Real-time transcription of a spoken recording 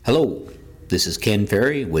Hello, this is Ken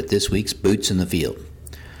Ferry with this week's Boots in the Field.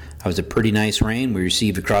 It was a pretty nice rain we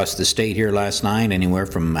received across the state here last night, anywhere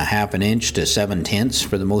from a half an inch to 7/10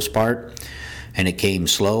 for the most part, and it came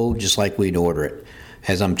slow just like we'd order it.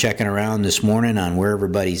 As I'm checking around this morning on where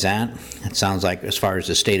everybody's at, it sounds like as far as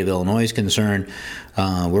the state of Illinois is concerned,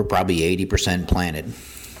 we're probably 80% planted.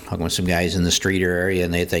 Talking with some guys in the Streeter area,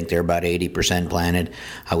 and they think they're about 80% planted.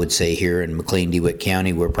 I would say here in McLean-DeWitt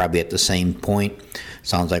County, we're probably at the same point.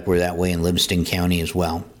 Sounds like we're that way in Livingston County as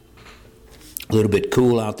well. A little bit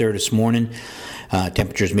cool out there this morning.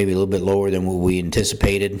 Temperatures maybe a little bit lower than what we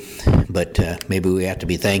anticipated, but maybe we have to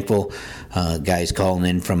be thankful. Guys calling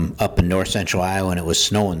in from up in north central Iowa, and it was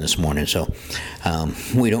snowing this morning, so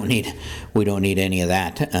we don't need any of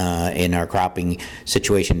that in our cropping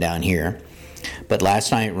situation down here. But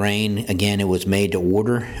last night rain, again, it was made to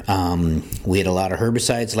order. We had a lot of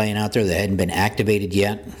herbicides laying out there that hadn't been activated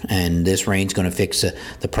yet, and this rain's going to fix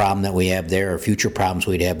the problem that we have there, or future problems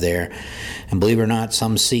we'd have there. And believe it or not,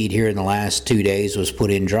 some seed here in the last 2 days was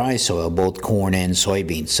put in dry soil, both corn and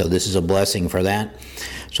soybeans. So this is a blessing for that,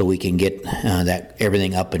 so we can get that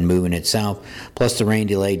everything up and moving itself. Plus the rain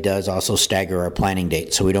delay does also stagger our planting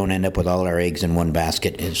date, so we don't end up with all our eggs in one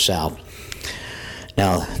basket itself.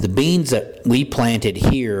 Now, the beans that we planted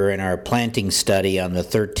here in our planting study on the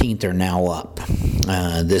 13th are now up.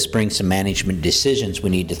 This brings some management decisions we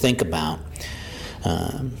need to think about.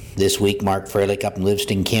 This week, Mark Freilich up in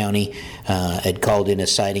Livingston County had called in a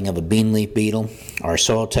sighting of a bean leaf beetle. Our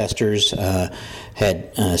soil testers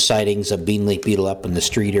had sightings of bean leaf beetle up in the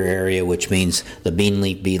Streeter area, which means the bean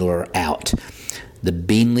leaf beetle are out. The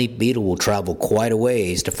bean leaf beetle will travel quite a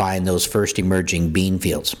ways to find those first emerging bean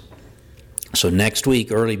fields. So next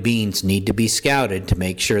week, early beans need to be scouted to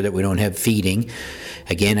make sure that we don't have feeding.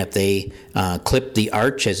 Again, if they clip the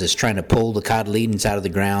arch as it's trying to pull the cotyledons out of the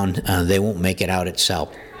ground, they won't make it out itself.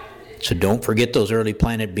 So don't forget those early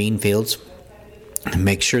planted bean fields.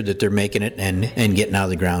 Make sure that they're making it and getting out of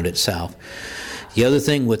the ground itself. The other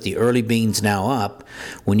thing with the early beans now up,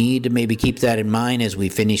 we need to maybe keep that in mind as we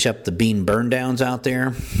finish up the bean burn downs out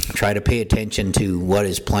there. Try to pay attention to what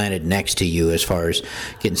is planted next to you as far as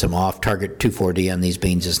getting some off-target 2,4-D on these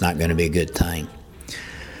beans is not going to be a good thing.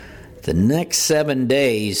 The next 7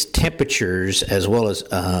 days, temperatures as well as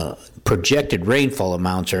projected rainfall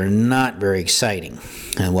amounts are not very exciting.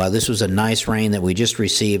 And while this was a nice rain that we just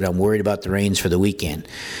received, I'm worried about the rains for the weekend.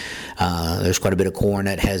 There's quite a bit of corn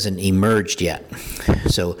that hasn't emerged yet.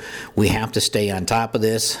 So we have to stay on top of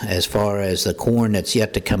this as far as the corn that's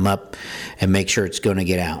yet to come up and make sure it's going to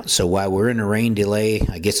get out. So while we're in a rain delay,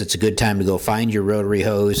 I guess it's a good time to go find your rotary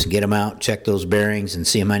hose, get them out, check those bearings, and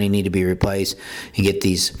see how many need to be replaced, and get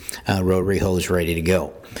these rotary hose ready to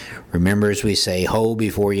go. Remember, as we say, hoe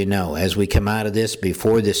before you know. As we come out of this,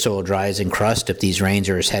 before the soil dries and crust, if these rains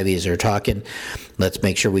are as heavy as they're talking, let's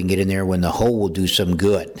make sure we can get in there when the hoe will do some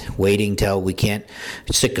good. Waiting till we can't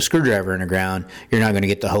stick a screwdriver in the ground, you're not going to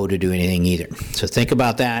get the hoe to do anything either. So think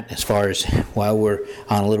about that as far as while we're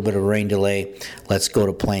on a little bit of a rain delay, let's go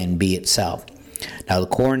to plan B itself. Now the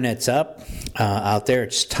corn that's up out there,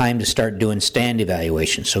 it's time to start doing stand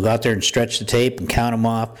evaluations. So go out there and stretch the tape and count them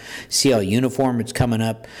off. See how uniform it's coming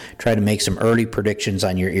up. Try to make some early predictions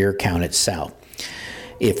on your ear count itself.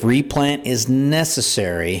 If replant is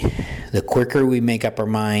necessary, the quicker we make up our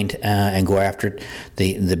mind and go after it,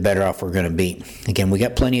 the better off we're going to be. Again, we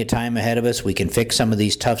got plenty of time ahead of us. We can fix some of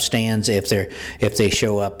these tough stands if they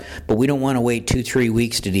show up, but we don't want to wait 2-3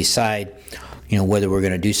 weeks to decide whether we're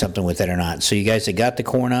going to do something with it or not. So you guys that got the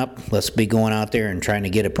corn up, let's be going out there and trying to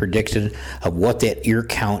get a prediction of what that ear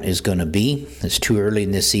count is going to be. It's too early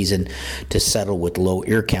in this season to settle with low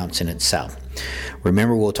ear counts in itself.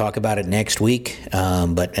 Remember, we'll talk about it next week,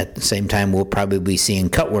 but at the same time, we'll probably be seeing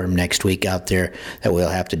cutworm next week out there that we'll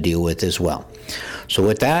have to deal with as well. So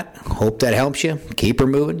with that, hope that helps you. Keep her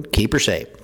moving, keep her safe.